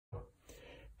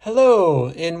Hello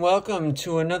and welcome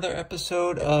to another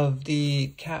episode of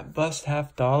the Cat Bust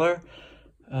Half Dollar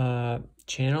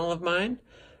channel of mine.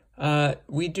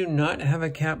 We do not have a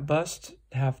Cat Bust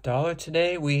Half Dollar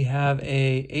today. We have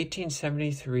a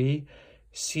 1873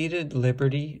 Seated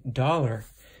Liberty dollar,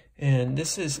 and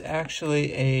this is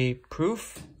actually a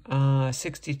proof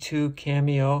 62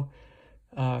 cameo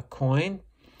coin,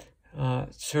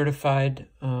 certified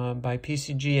by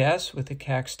PCGS with a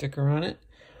CAC sticker on it.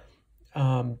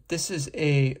 This is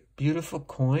a beautiful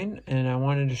coin, and I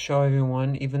wanted to show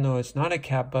everyone, even though it's not a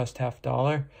Cat Bust Half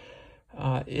Dollar,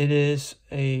 it is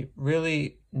a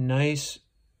really nice,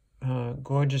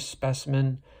 gorgeous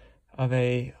specimen of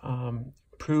a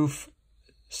proof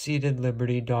Seated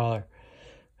Liberty dollar,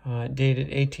 dated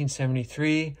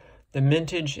 1873. The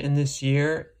mintage in this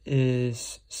year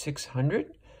is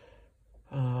 600,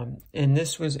 and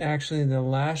this was actually the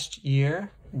last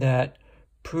year that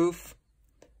proof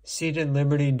Seated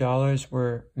Liberty dollars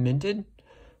were minted.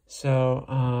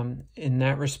 So in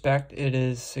that respect, it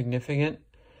is significant.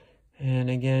 And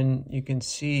again, you can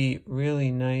see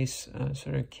really nice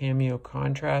sort of cameo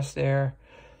contrast there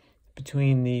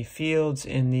between the fields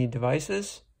and the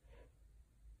devices.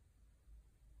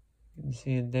 You can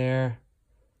see it there.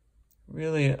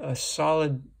 Really a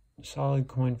solid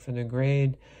coin for the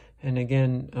grade. And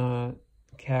again,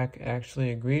 CAC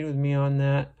actually agreed with me on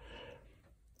that.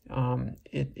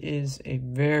 It is a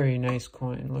very nice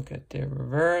coin. Look at the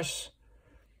reverse.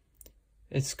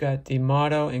 It's got the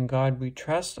motto, "In God We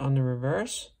Trust," on the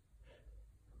reverse.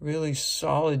 Really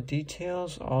solid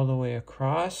details all the way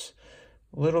across.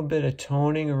 A little bit of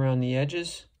toning around the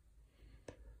edges.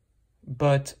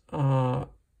 But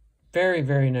very,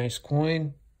 very nice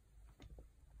coin.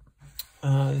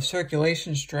 The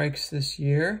circulation strikes this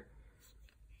year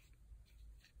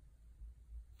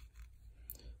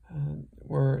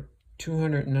were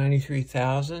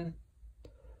 293,000.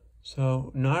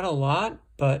 So not a lot,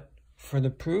 but for the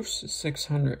proofs,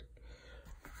 600.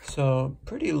 So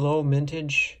pretty low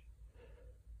mintage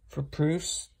for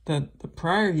proofs. The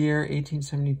prior year,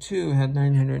 1872, had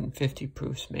 950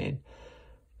 proofs made.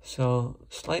 So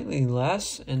slightly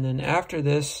less. And then after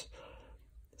this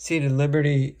Seated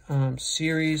Liberty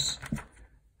series,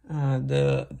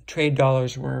 the trade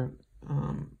dollars were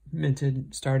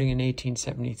minted starting in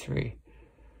 1873,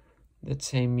 that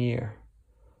same year.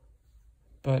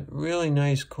 But really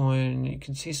nice coin. You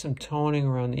can see some toning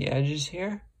around the edges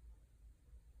here,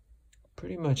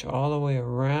 pretty much all the way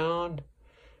around.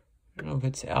 I don't know if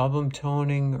it's album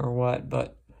toning or what,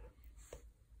 but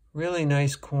really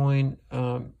nice coin.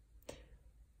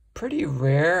 Pretty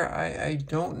rare. I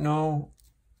don't know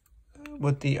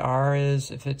what the R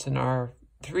is, if it's an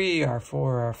R3,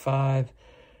 R4, R5.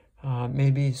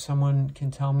 Maybe someone can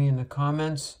tell me in the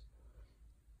comments.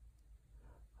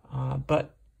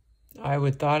 But I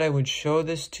thought I would show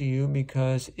this to you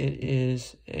because it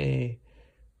is a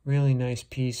really nice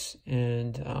piece,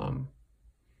 and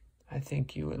I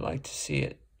think you would like to see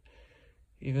it,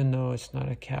 even though it's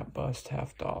not a Cat Bust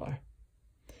Half Dollar.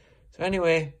 So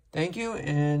anyway, thank you,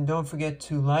 and don't forget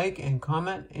to like and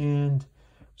comment and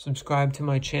subscribe to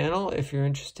my channel if you're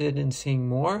interested in seeing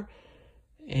more.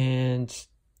 And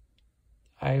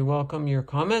I welcome your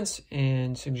comments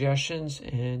and suggestions,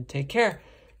 and take care.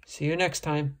 See you next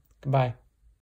time. Goodbye.